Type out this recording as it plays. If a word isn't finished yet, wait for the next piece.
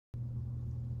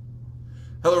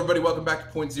Hello everybody, welcome back to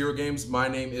Point Zero Games. My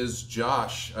name is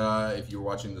Josh. If you were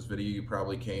watching this video, you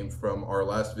probably came from our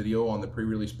last video on the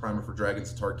pre-release primer for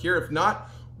Dragons of Tarkir. If not,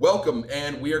 welcome,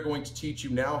 and we are going to teach you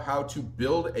now how to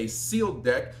build a sealed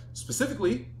deck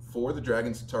specifically for the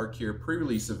Dragons of Tarkir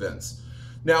pre-release events.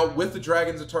 Now, with the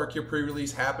Dragons of Tarkir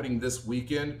pre-release happening this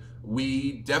weekend,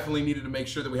 we definitely needed to make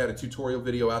sure that we had a tutorial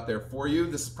video out there for you.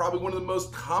 This is probably one of the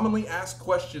most commonly asked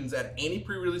questions at any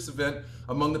pre-release event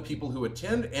among the people who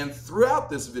attend, and throughout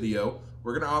this video,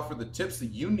 we're going to offer the tips that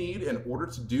you need in order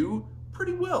to do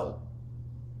pretty well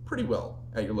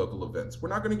at your local events. We're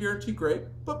not going to guarantee great,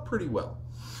 but pretty well.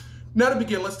 Now to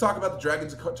begin, let's talk about the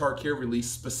Dragons of Tarkir release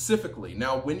specifically.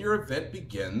 Now, when your event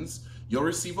begins, you'll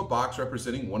receive a box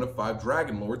representing one of 5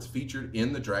 Dragon Lords featured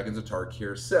in the Dragons of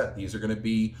Tarkir set. These are going to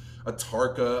be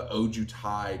Atarka,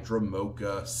 Ojutai,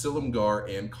 Dramoka,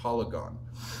 Silumgar, and Kalagon.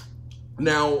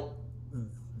 Now,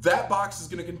 that box is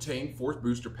going to contain 4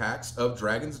 booster packs of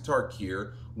Dragons of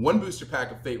Tarkir, 1 booster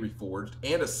pack of Fate Reforged,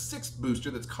 and a 6th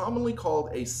booster that's commonly called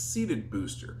a seeded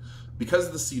booster. Because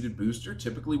of the seeded booster,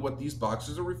 typically what these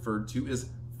boxes are referred to is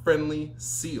friendly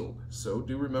sealed, so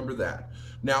do remember that.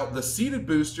 Now, the seeded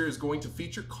booster is going to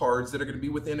feature cards that are going to be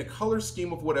within a color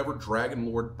scheme of whatever Dragon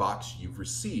Lord box you've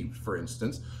received. For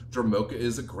instance, Dramoka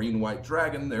is a green-white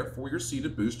dragon, therefore your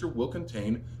seeded booster will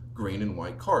contain green and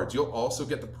white cards. You'll also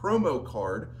get the promo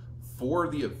card for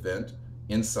the event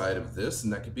inside of this,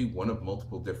 and that could be one of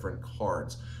multiple different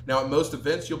cards. Now, at most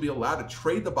events, you'll be allowed to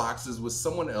trade the boxes with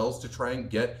someone else to try and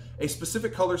get a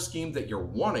specific color scheme that you're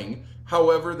wanting.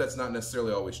 However, that's not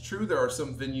necessarily always true. There are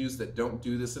some venues that don't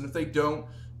do this, and if they don't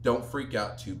freak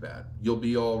out too bad. You'll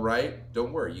be all right.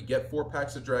 Don't worry. You get 4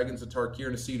 packs of Dragons of Tarkir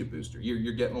and a seeded booster.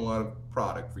 You're getting a lot of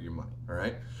product for your money, all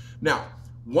right? Now,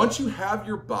 once you have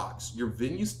your box, your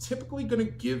venue's typically going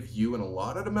to give you an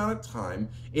allotted amount of time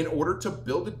in order to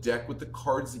build a deck with the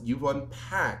cards that you've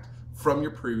unpacked from your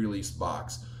pre-release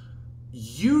box.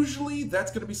 Usually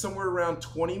that's going to be somewhere around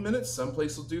 20 minutes. Some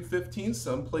places will do 15,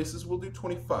 some places will do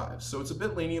 25. So it's a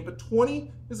bit lenient, but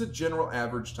 20 is a general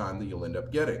average time that you'll end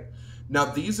up getting. Now,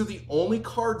 these are the only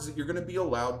cards that you're going to be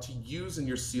allowed to use in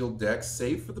your sealed deck,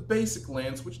 save for the basic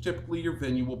lands, which typically your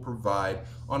venue will provide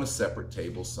on a separate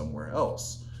table somewhere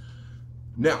else.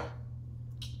 Now,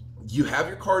 you have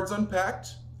your cards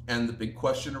unpacked, and the big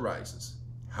question arises.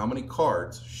 How many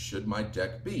cards should my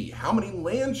deck be? How many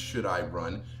lands should I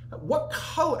run?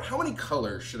 How many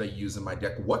colors should I use in my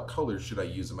deck? What colors should I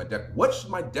use in my deck? What should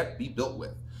my deck be built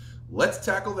with? Let's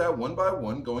tackle that one by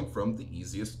one, going from the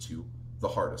easiest to the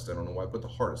hardest. I don't know why I put the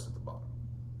hardest at the bottom,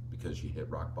 because you hit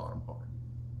rock bottom hard.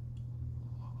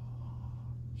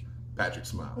 Patrick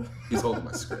smiled. He's holding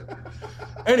my script.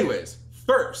 Anyways,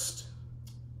 first,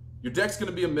 your deck's going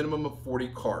to be a minimum of 40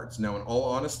 cards. Now, in all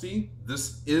honesty,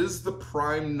 this is the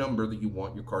prime number that you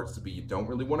want your cards to be. You don't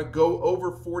really want to go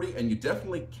over 40, and you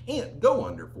definitely can't go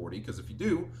under 40, because if you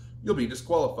do, you'll be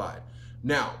disqualified.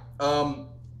 Now,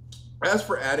 as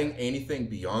for adding anything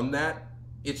beyond that,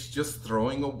 it's just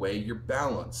throwing away your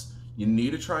balance. You need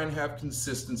to try and have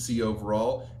consistency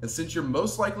overall, and since you're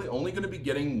most likely only going to be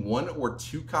getting 1 or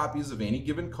 2 copies of any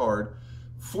given card,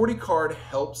 40 card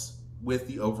helps with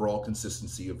the overall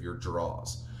consistency of your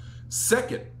draws.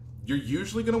 Second, you're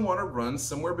usually going to want to run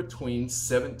somewhere between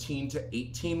 17 to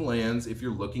 18 lands if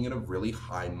you're looking at a really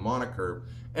high mana curve,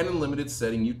 and in limited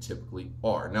setting you typically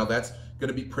are. Now, that's going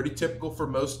to be pretty typical for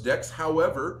most decks.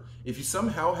 However, if you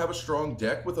somehow have a strong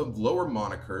deck with a lower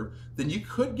mana curve, then you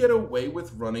could get away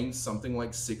with running something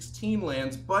like 16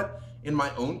 lands, but in my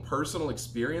own personal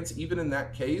experience, even in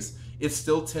that case, it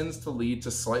still tends to lead to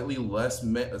a slightly less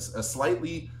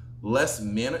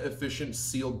mana efficient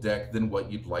sealed deck than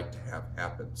what you'd like to have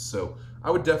happen. So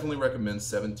I would definitely recommend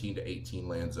 17 to 18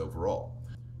 lands overall.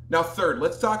 Now, third,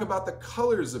 let's talk about the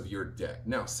colors of your deck.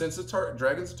 Now, since the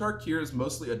Dragons of Tarkir is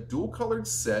mostly a dual-colored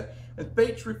set, and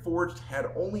Fate Reforged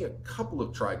had only a couple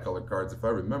of tri-colored cards, if I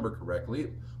remember correctly,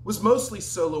 it was mostly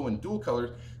solo and dual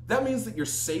colors, that means that your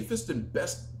safest and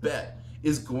best bet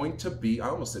is going to be, I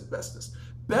almost said bestest,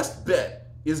 best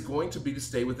bet is going to be to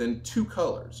stay within 2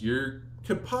 colors. You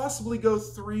could possibly go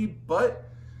 3, but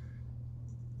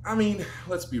I mean,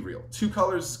 let's be real. 2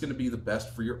 colors is going to be the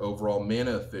best for your overall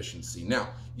mana efficiency. Now,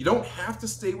 you don't have to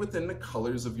stay within the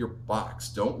colors of your box.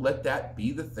 Don't let that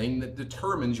be the thing that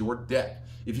determines your deck.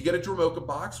 If you get a Dramoka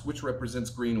box, which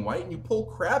represents green-white, and you pull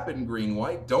crap in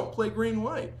green-white, don't play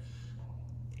green-white.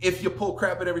 If you pull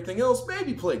crap at everything else,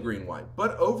 maybe play green-white.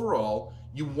 But overall,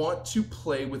 you want to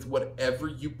play with whatever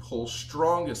you pull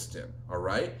strongest in, all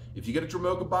right? If you get a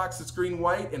Dramoka box that's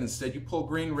green-white, and instead you pull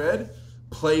green-red,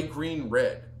 play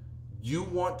green-red. You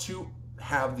want to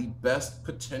have the best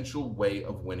potential way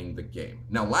of winning the game.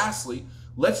 Now, lastly,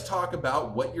 let's talk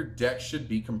about what your deck should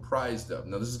be comprised of.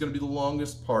 Now, this is going to be the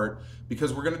longest part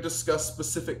because we're going to discuss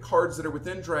specific cards that are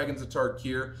within Dragons of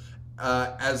Tarkir,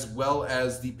 as well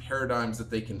as the paradigms that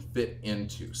they can fit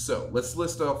into. So let's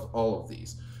list off all of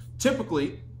these.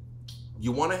 Typically,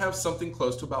 you want to have something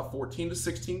close to about 14 to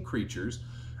 16 creatures,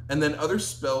 and then other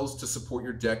spells to support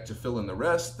your deck to fill in the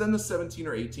rest, then the 17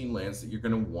 or 18 lands that you're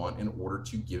going to want in order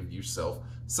to give yourself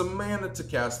some mana to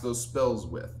cast those spells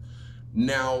with.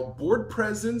 Now, board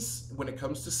presence when it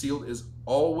comes to sealed is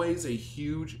always a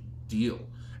huge deal.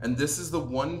 And this is the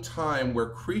one time where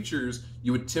creatures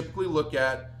you would typically look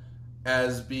at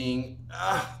as being,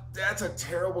 that's a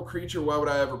terrible creature, why would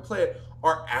I ever play it,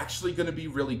 are actually going to be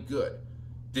really good.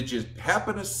 Did you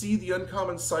happen to see the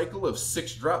uncommon cycle of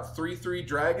 6-drop 3/3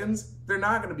 dragons? They're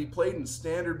not going to be played in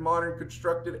standard, modern,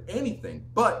 constructed, anything.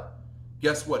 But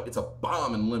guess what? It's a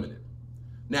bomb in limited.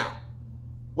 Now,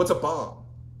 what's a bomb?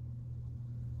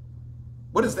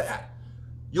 What is that?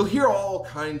 You'll hear all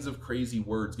kinds of crazy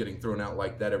words getting thrown out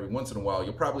like that every once in a while.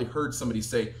 You'll probably heard somebody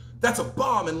say, that's a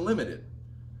bomb in limited.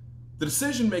 The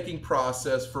decision-making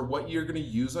process for what you're going to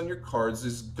use on your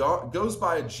cards goes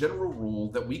by a general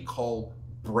rule that we call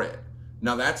BREAD.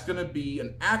 Now that's going to be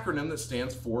an acronym that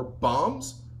stands for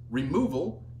bombs,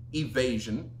 removal,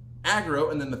 evasion,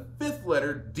 aggro, and then the fifth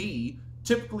letter, D,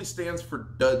 typically stands for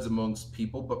duds amongst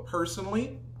people, but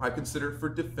personally, I consider it for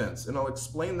defense, and I'll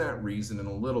explain that reason in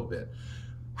a little bit.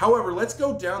 However, let's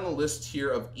go down the list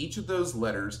here of each of those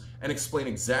letters and explain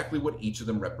exactly what each of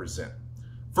them represent.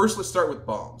 First, let's start with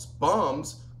bombs.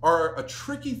 Bombs are a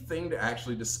tricky thing to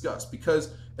actually discuss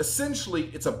because essentially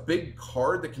it's a big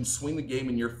card that can swing the game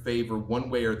in your favor one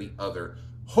way or the other,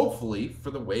 hopefully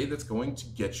for the way that's going to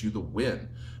get you the win.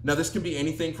 Now, this can be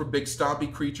anything from big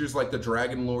stompy creatures like the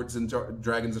Dragon Lords and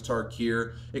Dragons of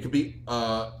Tarkir. It could be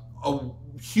a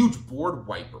huge board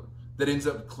wiper that ends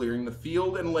up clearing the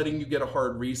field and letting you get a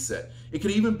hard reset. It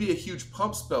could even be a huge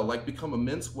pump spell like Become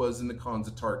Immense was in the Khans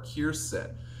of Tarkir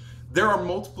set. There are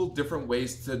multiple different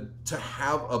ways to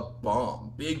have a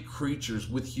bomb, big creatures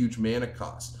with huge mana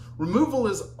costs. Removal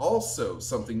is also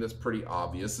something that's pretty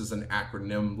obvious as an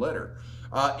acronym letter.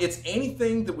 It's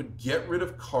anything that would get rid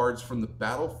of cards from the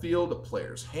battlefield, a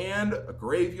player's hand, a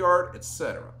graveyard,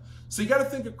 etc. So you got to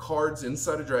think of cards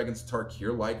inside of Dragons of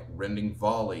Tarkir like Rending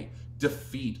Volley,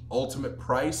 Defeat, Ultimate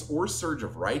Price, or Surge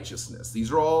of Righteousness.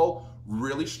 These are all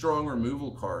really strong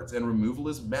removal cards, and removal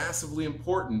is massively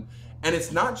important. And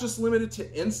it's not just limited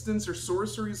to instants or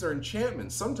sorceries or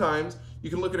enchantments. Sometimes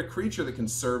you can look at a creature that can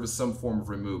serve as some form of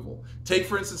removal. Take,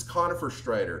 for instance, Conifer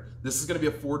Strider. This is going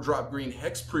to be a 4-drop green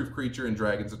hexproof creature in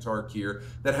Dragons of Tarkir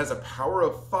that has a power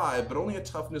of 5, but only a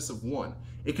toughness of 1.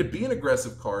 It could be an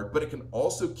aggressive card, but it can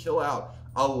also kill out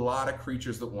a lot of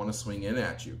creatures that want to swing in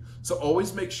at you. So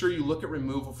always make sure you look at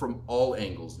removal from all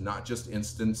angles, not just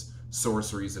instants,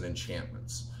 sorceries, and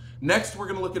enchantments. Next, we're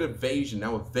going to look at evasion.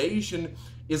 Now, evasion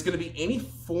is going to be any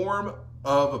form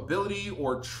of ability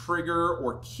or trigger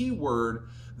or keyword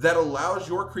that allows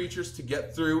your creatures to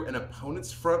get through an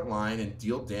opponent's front line and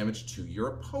deal damage to your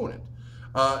opponent.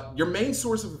 Your main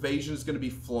source of evasion is going to be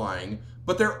flying,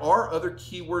 but there are other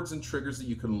keywords and triggers that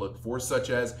you can look for, such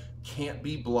as can't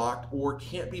be blocked or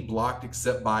can't be blocked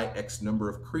except by X number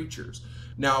of creatures.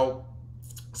 Now,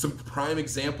 some prime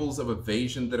examples of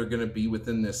evasion that are going to be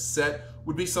within this set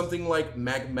would be something like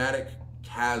Magmatic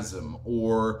Chasm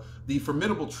or the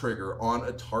Formidable trigger on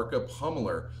a Tarka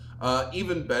Pummeler.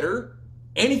 Even better,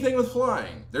 anything with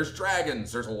flying. There's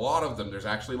dragons, there's a lot of them. There's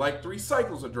actually like 3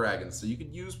 cycles of dragons, so you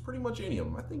could use pretty much any of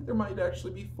them. I think there might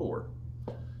actually be 4.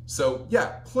 So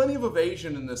yeah, plenty of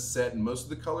evasion in this set, and most of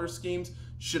the color schemes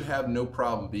should have no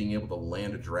problem being able to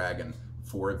land a dragon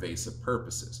for evasive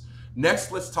purposes.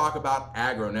 Next, let's talk about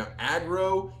aggro. Now,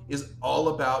 aggro is all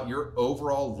about your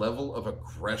overall level of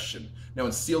aggression. Now,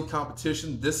 in sealed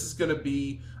competition, this is going to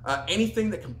be anything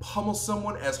that can pummel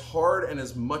someone as hard and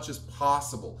as much as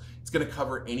possible. It's going to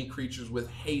cover any creatures with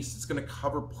haste. It's going to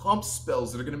cover pump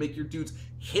spells that are going to make your dudes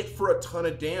hit for a ton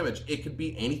of damage. It could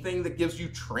be anything that gives you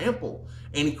trample,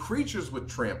 any creatures with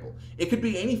trample. It could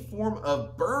be any form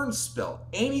of burn spell,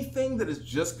 anything that is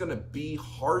just going to be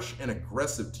harsh and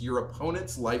aggressive to your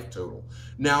opponent's life total.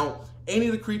 Now, any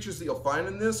of the creatures that you'll find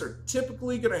in this are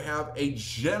typically going to have a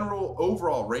general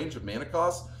overall range of mana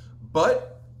costs,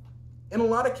 but in a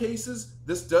lot of cases,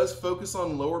 this does focus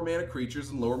on lower mana creatures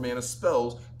and lower mana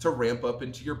spells to ramp up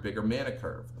into your bigger mana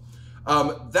curve.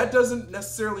 That doesn't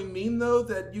necessarily mean, though,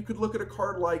 that you could look at a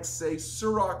card like, say,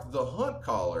 Surrak the Hunt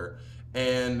Caller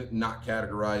and not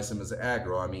categorize him as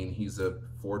aggro. I mean, he's a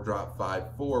 4-drop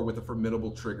 5/4 with a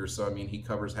formidable trigger. So, I mean, he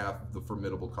covers half of the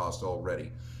formidable cost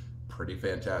already. Pretty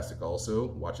fantastic. Also,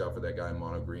 watch out for that guy in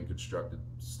mono green constructed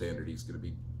standard. He's going to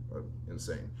be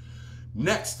insane.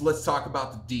 Next, let's talk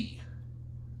about the D.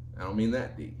 I don't mean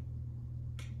that D.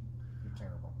 You're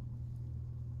terrible.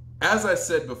 As I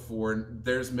said before,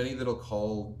 there's many that'll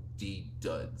call D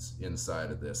duds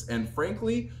inside of this. And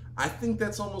frankly, I think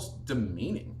that's almost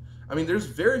demeaning. I mean, there's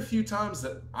very few times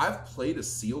that I've played a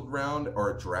sealed round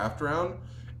or a draft round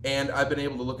and I've been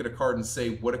able to look at a card and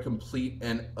say, what a complete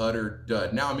and utter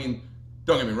dud. Now, I mean,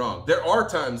 don't get me wrong. There are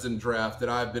times in draft that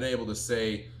I've been able to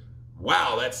say,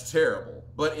 wow, that's terrible.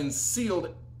 But in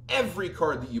sealed, every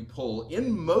card that you pull,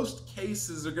 in most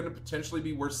cases, are going to potentially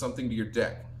be worth something to your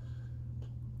deck.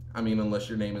 I mean, unless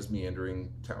your name is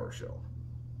Meandering Tower Shell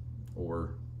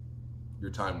or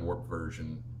your Time Warp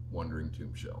version, Wandering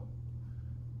Tomb Shell.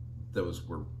 Those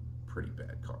were pretty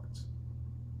bad cards.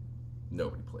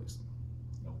 Nobody plays them.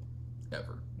 Nope.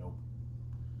 Ever. Nope.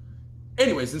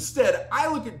 Anyways, instead,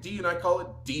 I look at D and I call it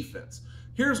defense.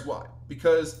 Here's why.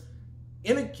 Because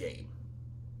in a game,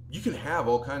 you can have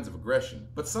all kinds of aggression,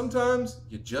 but sometimes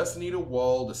you just need a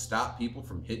wall to stop people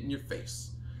from hitting your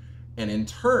face. And in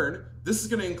turn, this is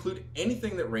going to include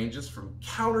anything that ranges from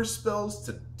counter spells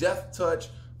to death touch,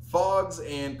 fogs,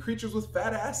 and creatures with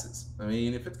fat asses. I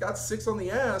mean, if it's got 6 on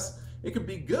the ass, it could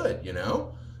be good, you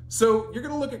know? So you're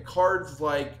going to look at cards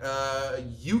like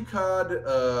Yukad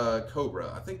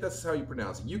Cobra. I think that's how you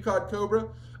pronounce it. Yukad Cobra.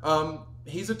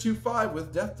 He's a 2/5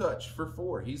 with Death Touch for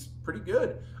 4. He's pretty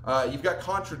good. You've got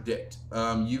Contradict.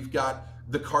 You've got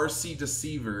the Karsi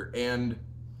Deceiver. And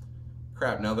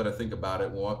crap, now that I think about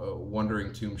it,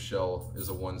 Wandering Tomb Shell is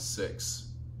a 1/6.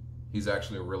 He's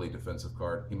actually a really defensive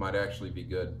card. He might actually be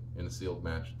good in a sealed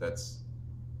match. That's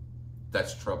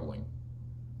troubling.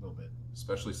 A little bit.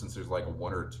 Especially since there's like a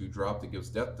 1 or a 2 drop that gives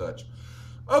Death Touch.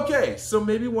 Okay, so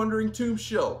maybe Wandering Tomb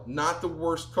Shell, not the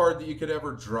worst card that you could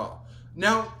ever draw.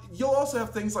 Now, you'll also have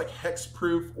things like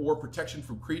Hexproof or protection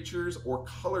from creatures or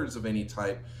colors of any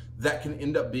type that can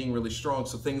end up being really strong.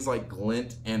 So things like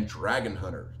Glint and Dragon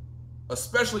Hunter.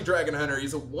 Especially Dragon Hunter.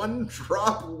 He's a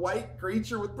 1-drop white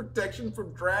creature with protection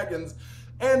from dragons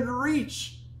and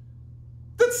reach.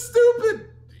 That's stupid!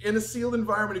 In a sealed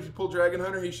environment, if you pull Dragon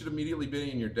Hunter, he should immediately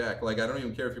be in your deck. Like, I don't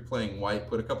even care if you're playing white.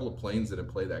 Put a couple of planes in and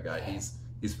play that guy.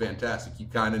 He's fantastic. You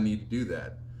kind of need to do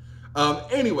that.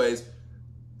 Anyways,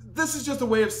 this is just a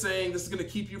way of saying this is going to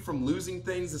keep you from losing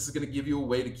things. This is going to give you a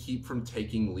way to keep from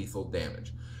taking lethal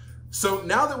damage. So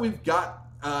now that we've got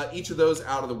each of those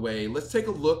out of the way, let's take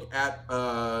a look at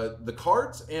the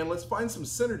cards and let's find some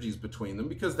synergies between them,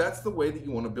 because that's the way that you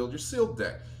want to build your sealed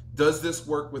deck. Does this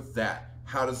work with that?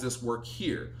 How does this work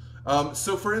here?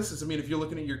 So for instance, I mean, if you're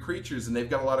looking at your creatures and they've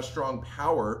got a lot of strong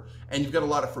power and you've got a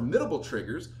lot of formidable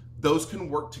triggers, those can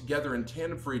work together in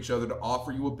tandem for each other to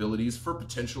offer you abilities for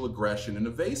potential aggression and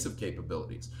evasive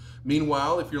capabilities.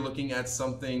 Meanwhile, if you're looking at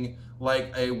something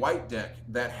like a white deck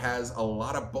that has a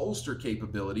lot of bolster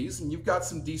capabilities and you've got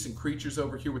some decent creatures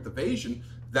over here with evasion,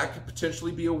 that could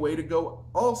potentially be a way to go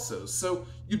also. So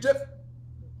you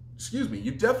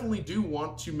definitely do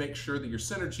want to make sure that your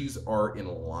synergies are in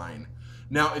line.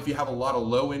 Now, if you have a lot of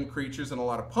low-end creatures and a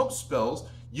lot of pump spells,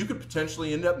 you could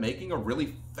potentially end up making a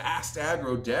really fast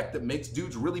aggro deck that makes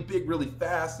dudes really big, really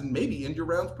fast, and maybe end your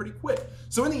rounds pretty quick.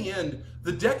 So in the end,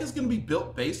 the deck is going to be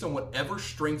built based on whatever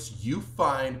strengths you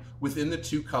find within the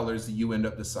 2 colors that you end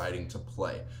up deciding to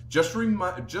play. Just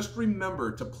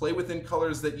remember to play within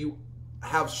colors that you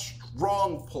have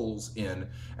strong pulls in,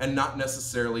 and not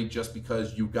necessarily just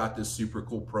because you got this super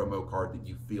cool promo card that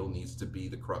you feel needs to be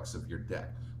the crux of your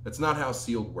deck. That's not how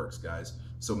sealed works, guys.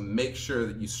 So make sure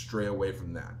that you stray away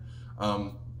from that.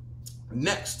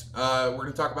 Next, we're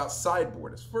going to talk about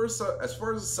sideboard. As far as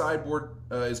the sideboard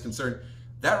is concerned,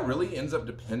 that really ends up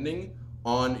depending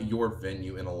on your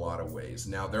venue in a lot of ways.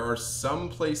 Now, there are some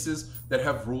places that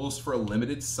have rules for a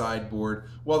limited sideboard,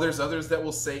 while there's others that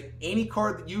will say any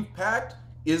card that you've packed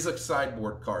is a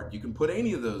sideboard card. You can put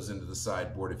any of those into the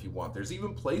sideboard if you want. There's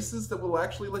even places that will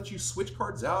actually let you switch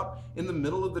cards out in the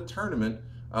middle of the tournament,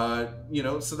 you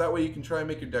know, so that way you can try and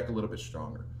make your deck a little bit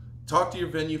stronger. Talk to your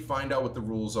venue, find out what the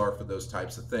rules are for those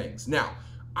types of things. Now,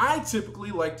 I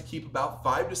typically like to keep about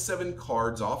 5 to 7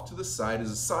 cards off to the side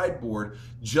as a sideboard,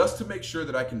 just to make sure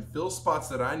that I can fill spots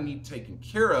that I need taken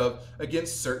care of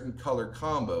against certain color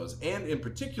combos. And in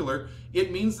particular,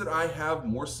 it means that I have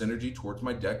more synergy towards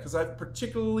my deck because I've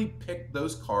particularly picked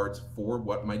those cards for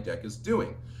what my deck is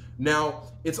doing. Now,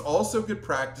 it's also good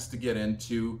practice to get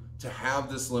into to have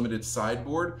this limited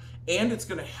sideboard, and it's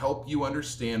going to help you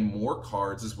understand more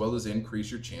cards as well as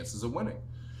increase your chances of winning.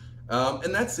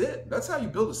 And that's it. That's how you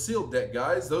build a sealed deck,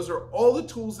 guys. Those are all the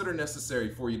tools that are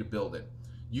necessary for you to build it.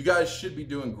 You guys should be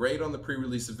doing great on the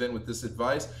pre-release event with this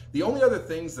advice. The only other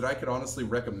things that I could honestly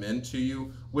recommend to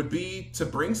you would be to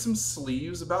bring some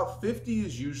sleeves. About 50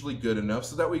 is usually good enough,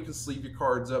 so that way you can sleeve your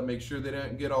cards up, make sure they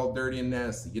don't get all dirty and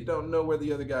nasty. You don't know where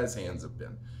the other guy's hands have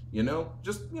been. You know,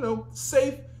 just, you know,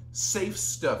 safe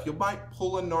stuff. You might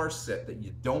pull a Narset that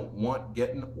you don't want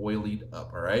getting oilied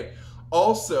up, all right?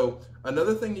 Also,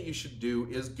 another thing that you should do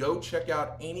is go check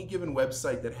out any given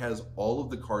website that has all of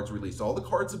the cards released. All the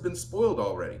cards have been spoiled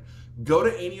already. Go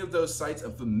to any of those sites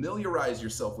and familiarize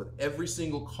yourself with every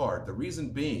single card. The reason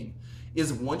being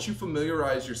is once you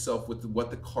familiarize yourself with what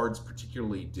the cards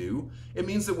particularly do, it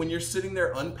means that when you're sitting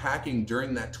there unpacking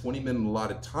during that 20-minute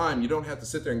allotted time, you don't have to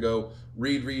sit there and go,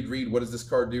 read, what does this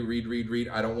card do? Read,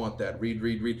 I don't want that. Read.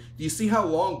 Do you see how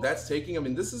long that's taking? I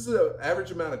mean, this is the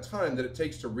average amount of time that it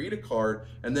takes to read a card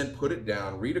and then put it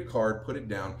down, read a card, put it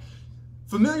down.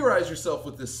 Familiarize yourself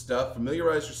with this stuff,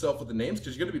 familiarize yourself with the names,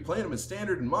 because you're going to be playing them in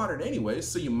standard and modern anyways,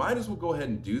 so you might as well go ahead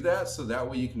and do that, so that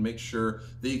way you can make sure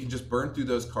that you can just burn through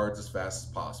those cards as fast as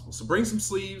possible. So bring some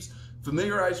sleeves,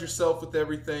 familiarize yourself with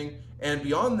everything, and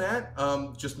beyond that,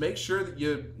 just make sure that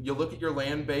you look at your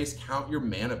land base, count your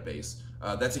mana base.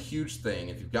 That's a huge thing.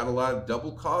 If you've got a lot of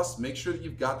double costs, make sure that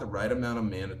you've got the right amount of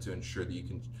mana to ensure that you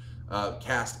can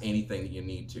cast anything that you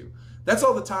need to. That's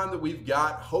all the time that we've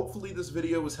got. Hopefully this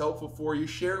video was helpful for you.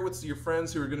 Share it with your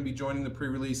friends who are going to be joining the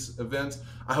pre-release events.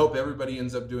 I hope everybody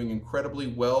ends up doing incredibly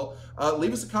well.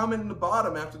 Leave us a comment in the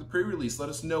bottom after the pre-release. Let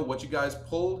us know what you guys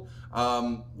pulled.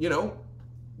 You know,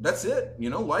 that's it. You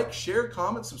know, like, share,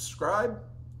 comment, subscribe.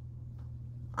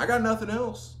 I got nothing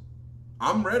else.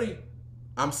 I'm ready.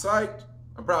 I'm psyched.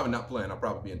 I'm probably not playing. I'll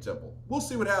probably be in Temple. We'll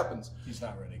see what happens. He's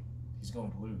not ready. He's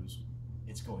going to lose.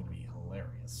 It's going to be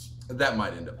hilarious. That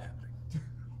might end up happening.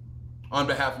 On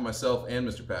behalf of myself and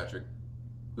Mr. Patrick,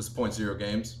 this is Point Zero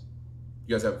Games.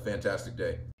 You guys have a fantastic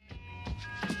day.